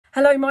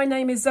Hello, my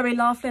name is Zoe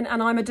Laughlin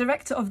and I'm a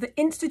director of the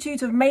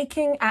Institute of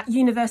Making at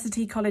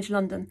University College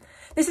London.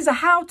 This is a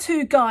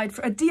how-to guide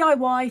for a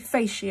DIY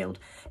face shield,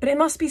 but it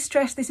must be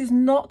stressed this is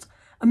not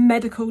a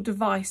medical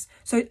device,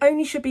 so it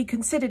only should be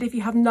considered if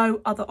you have no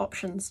other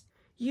options.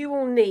 You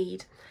will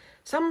need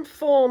some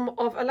form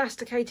of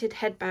elasticated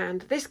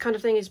headband. This kind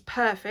of thing is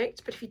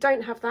perfect, but if you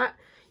don't have that,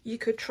 you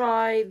could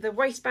try the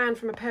waistband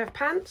from a pair of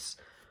pants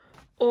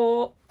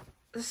or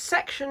the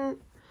section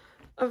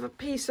of a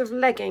piece of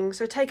legging.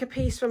 So take a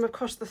piece from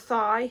across the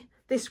thigh.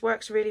 This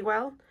works really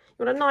well.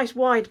 You want a nice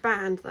wide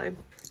band though.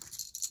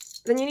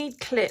 Then you need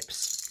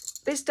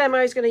clips. This demo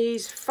is going to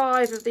use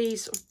 5 of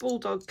these sort of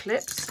bulldog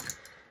clips,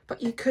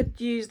 but you could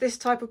use this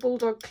type of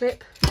bulldog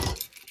clip.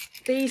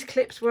 These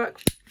clips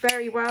work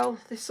very well,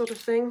 this sort of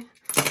thing.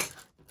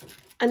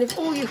 And if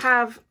all you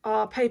have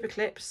are paper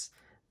clips,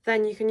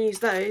 then you can use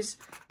those,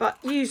 but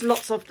use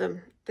lots of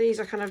them. These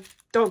are kind of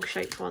dog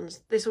shaped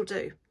ones. This will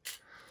do.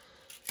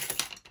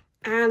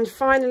 And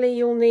finally,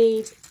 you'll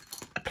need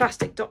a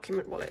plastic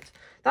document wallet.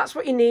 That's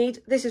what you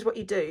need. This is what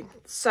you do.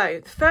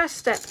 So the first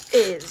step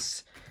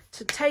is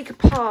to take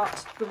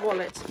apart the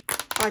wallet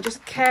by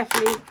just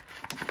carefully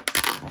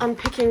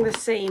unpicking the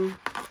seam.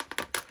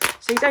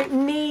 So you don't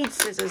need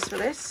scissors for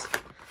this,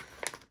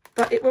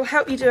 but it will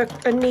help you do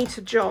a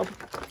neater job.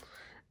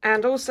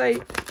 And also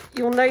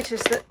you'll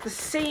notice that the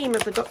seam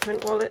of the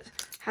document wallet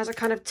has a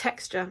kind of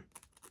texture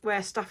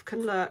where stuff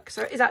can lurk.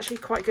 So it is actually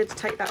quite good to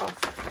take that off.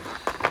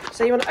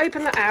 So you want to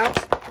open that out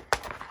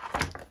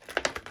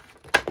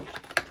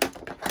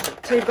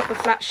so you've got the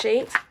flat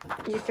sheet.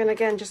 You can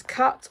again just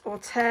cut or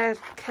tear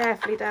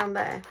carefully down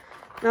there.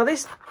 Now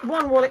this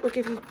one wallet will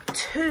give you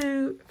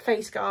 2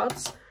 face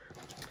guards,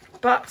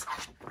 but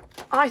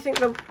I think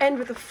the end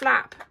with the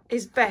flap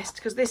is best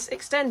because this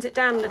extends it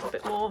down a little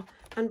bit more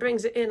and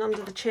brings it in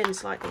under the chin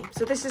slightly.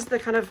 So this is the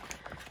kind of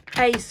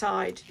A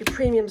side, your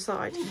premium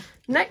side.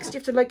 Next you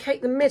have to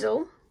locate the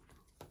middle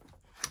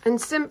and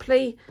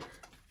simply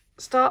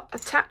start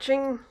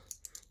attaching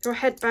your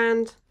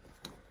headband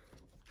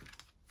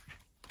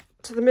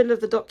to the middle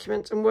of the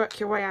document and work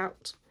your way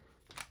out.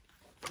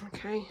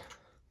 Okay.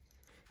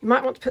 You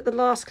might want to put the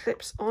last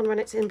clips on when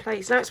it's in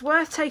place. Now it's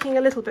worth taking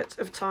a little bit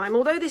of time.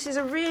 Although this is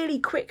a really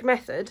quick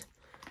method,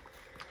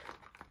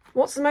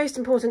 what's the most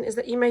important is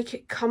that you make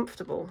it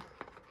comfortable.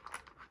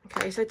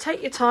 Okay, so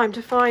take your time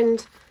to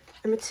find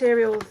a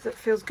material that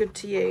feels good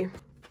to you.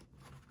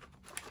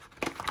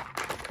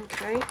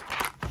 Okay.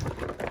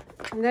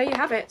 And there you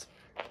have it.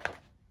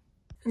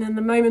 And then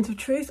the moment of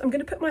truth, I'm going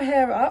to put my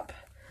hair up.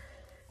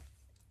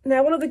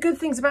 Now, one of the good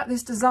things about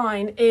this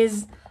design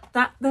is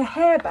that the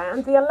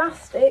hairband, the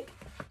elastic,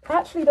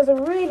 actually does a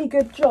really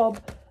good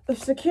job of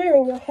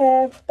securing your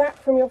hair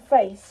back from your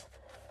face.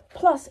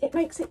 Plus, it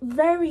makes it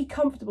very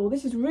comfortable.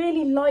 This is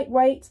really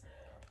lightweight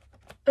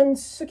and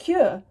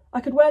secure. I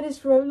could wear this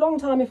for a long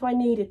time if I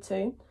needed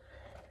to.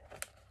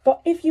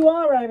 But if you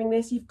are wearing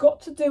this, you've got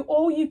to do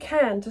all you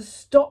can to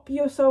stop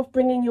yourself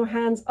bringing your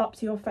hands up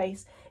to your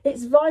face.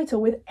 It's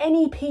vital with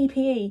any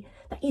PPE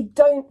that you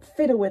don't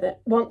fiddle with it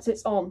once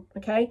it's on,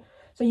 okay?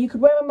 So you could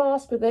wear a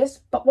mask with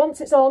this, but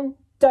once it's on,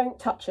 don't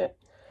touch it.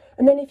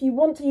 And then if you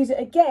want to use it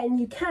again,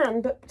 you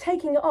can, but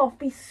taking it off,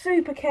 be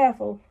super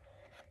careful.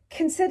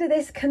 Consider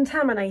this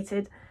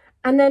contaminated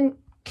and then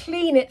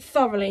clean it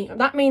thoroughly.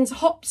 That means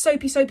hot,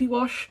 soapy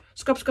wash,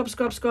 scrub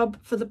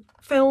for the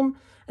film.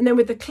 And then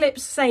with the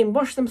clips, same,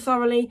 wash them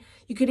thoroughly.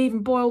 You could even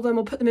boil them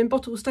or put them in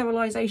bottle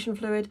sterilisation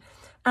fluid.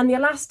 And the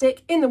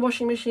elastic in the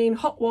washing machine,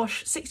 hot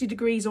wash, 60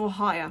 degrees or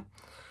higher.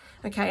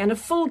 Okay, and a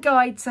full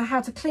guide to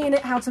how to clean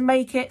it, how to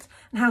make it,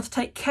 and how to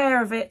take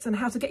care of it, and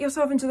how to get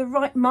yourself into the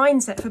right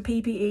mindset for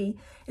PPE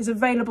is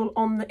available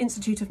on the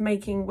Institute of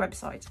Making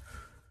website.